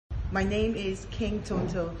My name is King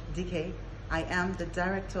Tonto Dike. I am the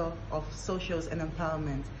Director of Socials and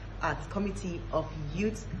Empowerment at Committee of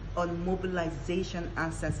Youth on Mobilization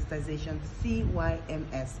and Sensitization,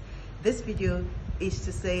 CYMS. This video is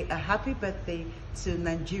to say a happy birthday to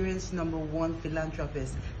Nigeria's #1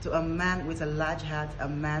 philanthropist, to a man with a large heart, a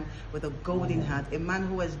man with a golden heart, a man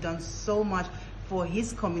who has done so much for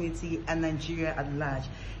his community and Nigeria at large.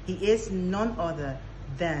 He is none other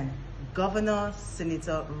than Governor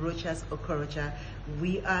Senator ROCHAS Okorocha.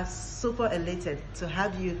 We are super elated to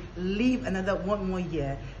have you live another one more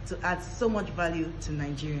year to add so much value to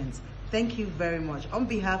Nigerians. Thank you very much. On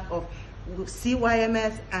behalf of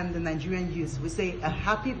CYMS and the Nigerian youth, we say a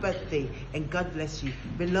happy birthday and God bless you.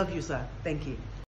 We love you, sir. Thank you.